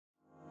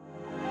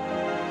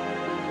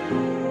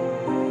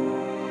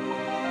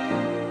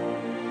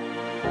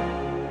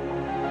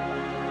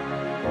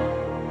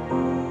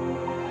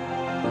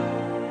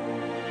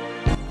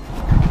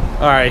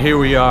All right, here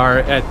we are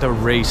at the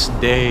race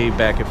day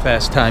back at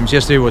Fastimes.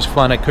 Yesterday was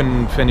fun. I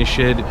couldn't finish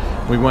it.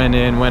 We went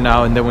in, went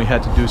out, and then we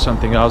had to do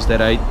something else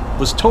that I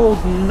was told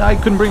I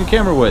couldn't bring a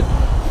camera with.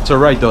 It's all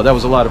right though. That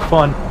was a lot of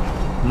fun.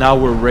 Now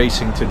we're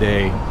racing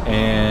today,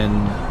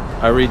 and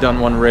I already done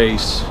one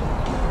race.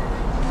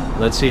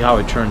 Let's see how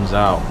it turns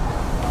out.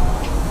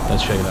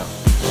 Let's check it out.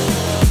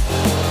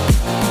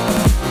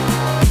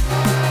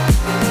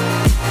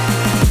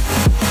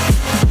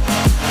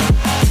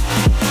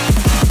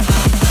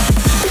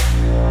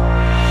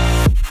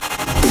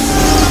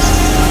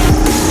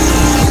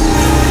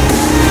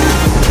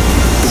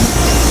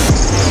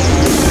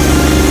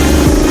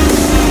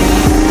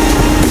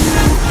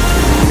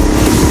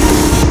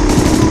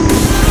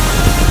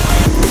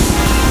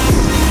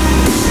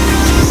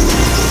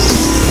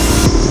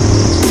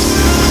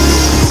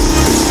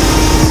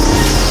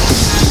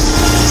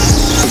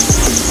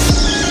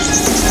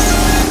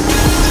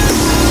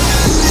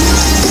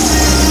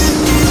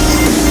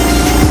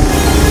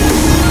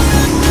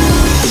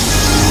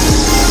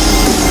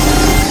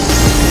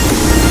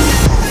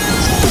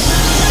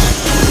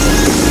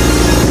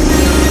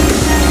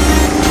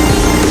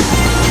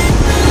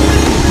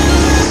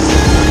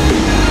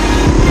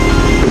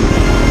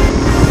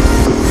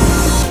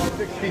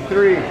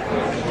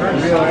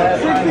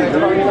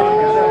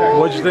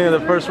 What'd you think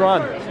of the first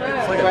run?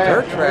 It's like a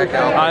dirt track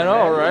out. I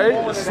know, right?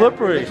 It's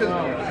slippery.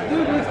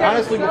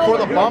 Honestly, before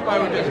the bump, I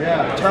would just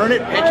turn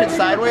it, pitch it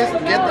sideways,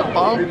 get the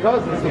bump.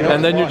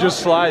 And then you're just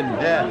sliding.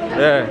 Yeah.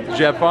 Yeah. Did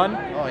you have fun?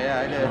 Oh,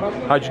 yeah, I did.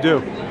 How'd you do?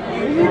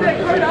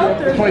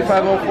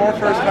 25.04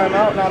 first time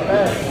out, not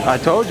bad. I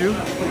told you.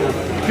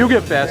 You'll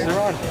get faster.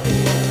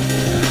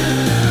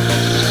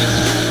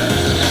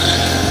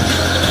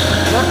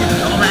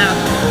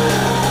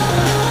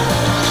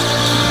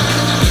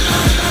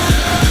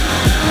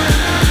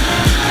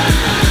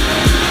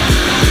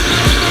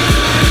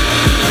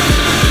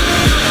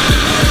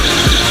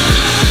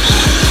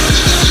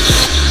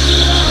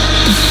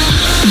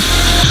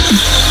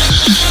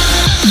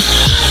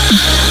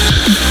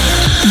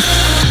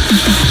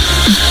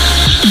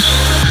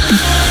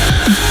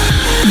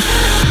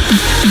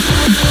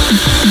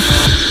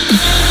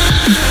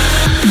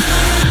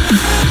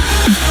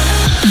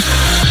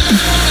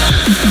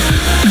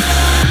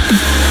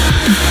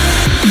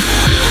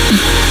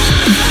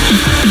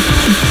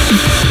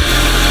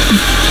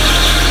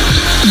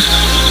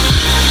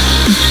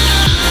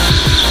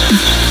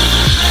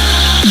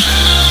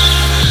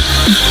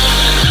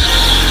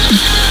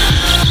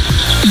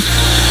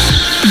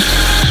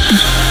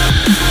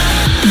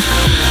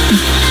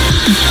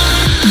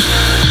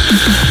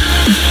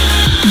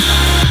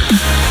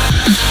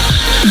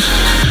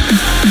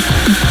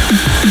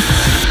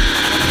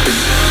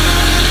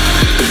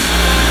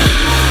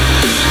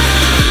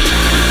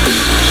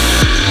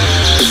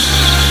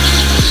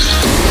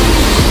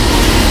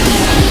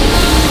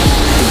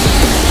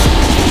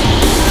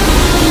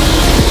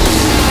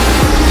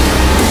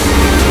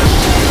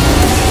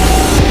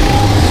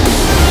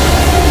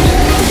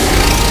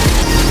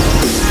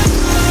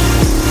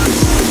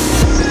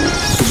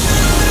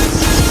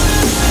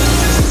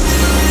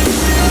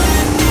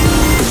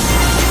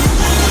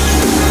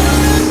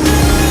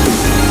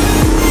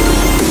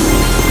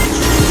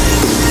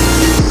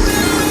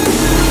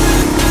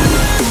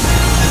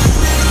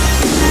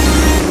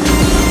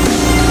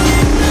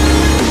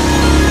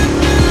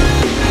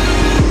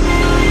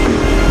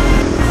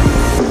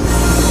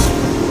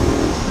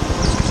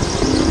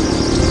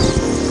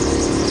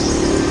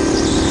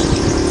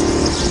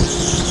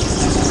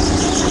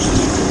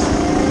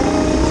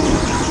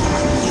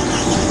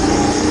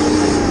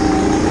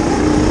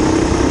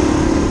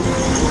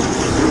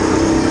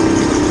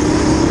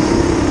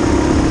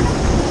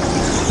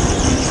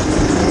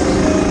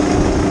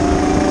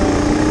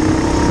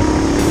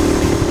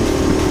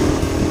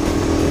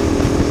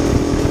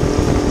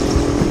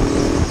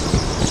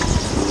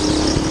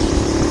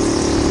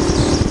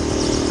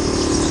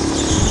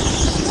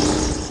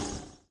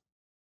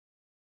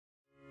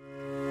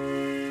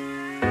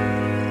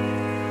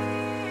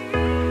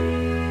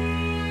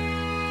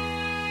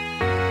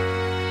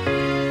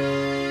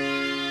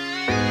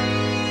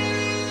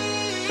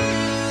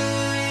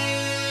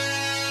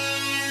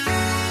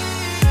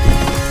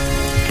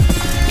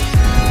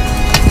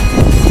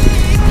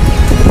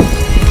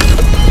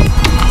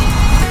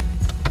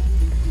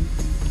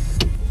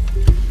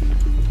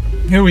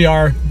 Here we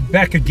are,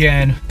 back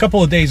again, a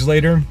couple of days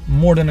later,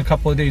 more than a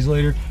couple of days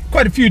later,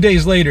 quite a few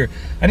days later.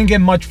 I didn't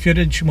get much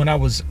footage when I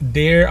was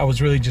there. I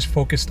was really just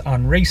focused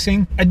on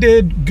racing. I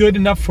did good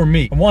enough for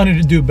me. I wanted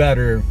to do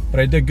better, but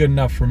I did good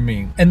enough for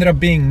me. Ended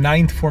up being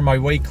 9th for my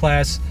weight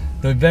class.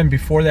 The event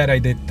before that I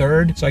did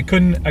 3rd, so I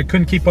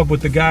couldn't keep up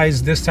with the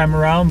guys this time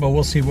around, but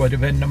we'll see what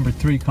event number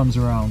 3 comes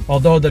around.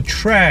 Although the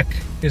track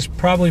is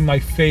probably my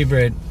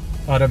favorite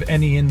out of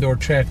any indoor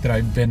track that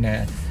I've been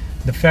at.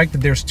 The fact that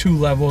there's 2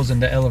 levels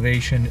and the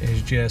elevation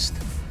is just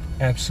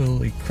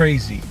absolutely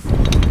crazy.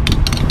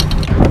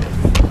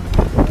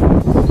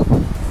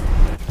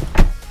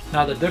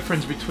 Now the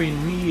difference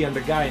between me and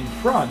the guy in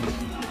front,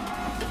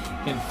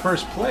 in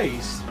first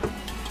place,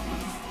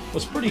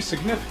 was pretty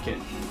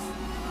significant.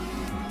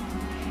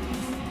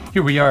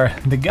 Here we are.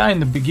 The guy in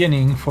the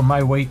beginning for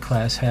my weight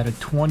class had a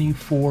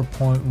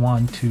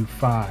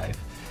 24.125.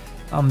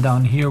 I'm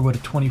down here with a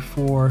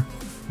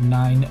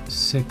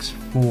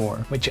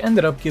 24.964, which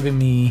ended up giving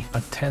me a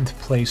 10th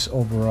place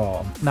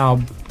overall.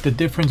 Now, the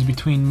difference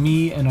between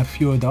me and a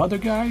few of the other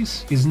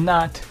guys is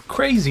not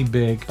crazy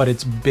big, but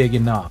it's big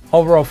enough.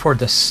 Overall, for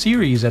the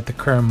series at the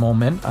current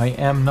moment, I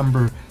am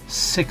number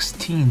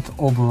 16th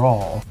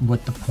overall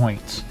with the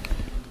points.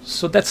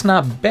 So that's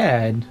not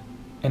bad.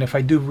 And if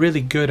I do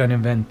really good on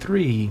event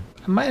 3,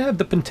 I might have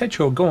the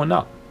potential of going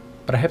up.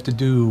 But I have to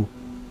do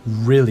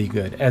really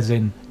good, as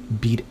in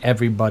beat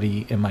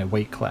everybody in my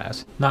weight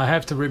class. Now I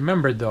have to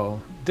remember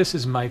though, this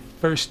is my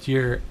first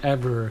year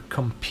ever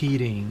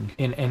competing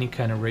in any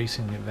kind of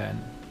racing event.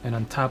 And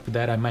on top of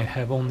that, I might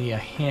have only a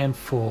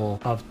handful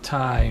of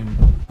time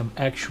of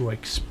actual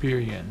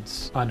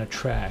experience on a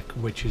track,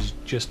 which is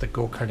just the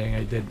go-karting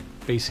I did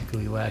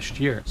basically last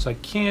year. So I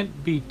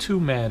can't be too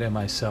mad at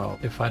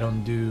myself if I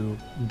don't do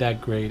that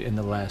great in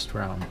the last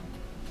round.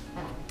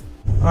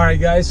 Alright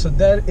guys, so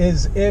that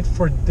is it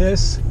for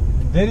this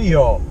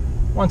video.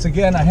 Once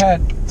again, I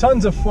had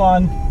tons of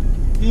fun,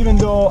 even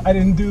though I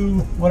didn't do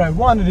what I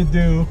wanted to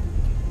do,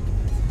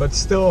 but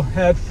still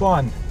had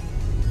fun.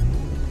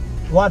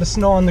 A lot of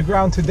snow on the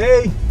ground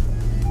today,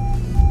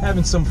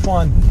 having some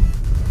fun.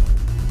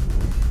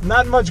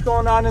 Not much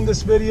going on in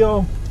this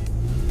video,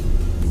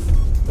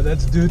 but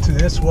that's due to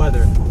this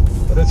weather.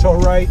 But it's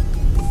all right.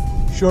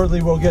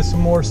 Shortly we'll get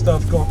some more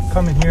stuff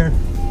coming here.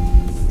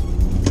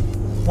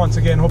 Once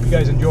again, hope you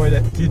guys enjoyed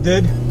it. If you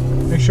did,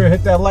 make sure to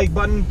hit that like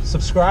button,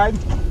 subscribe,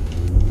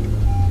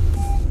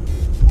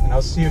 and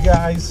I'll see you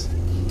guys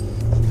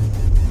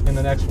in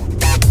the next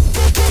one.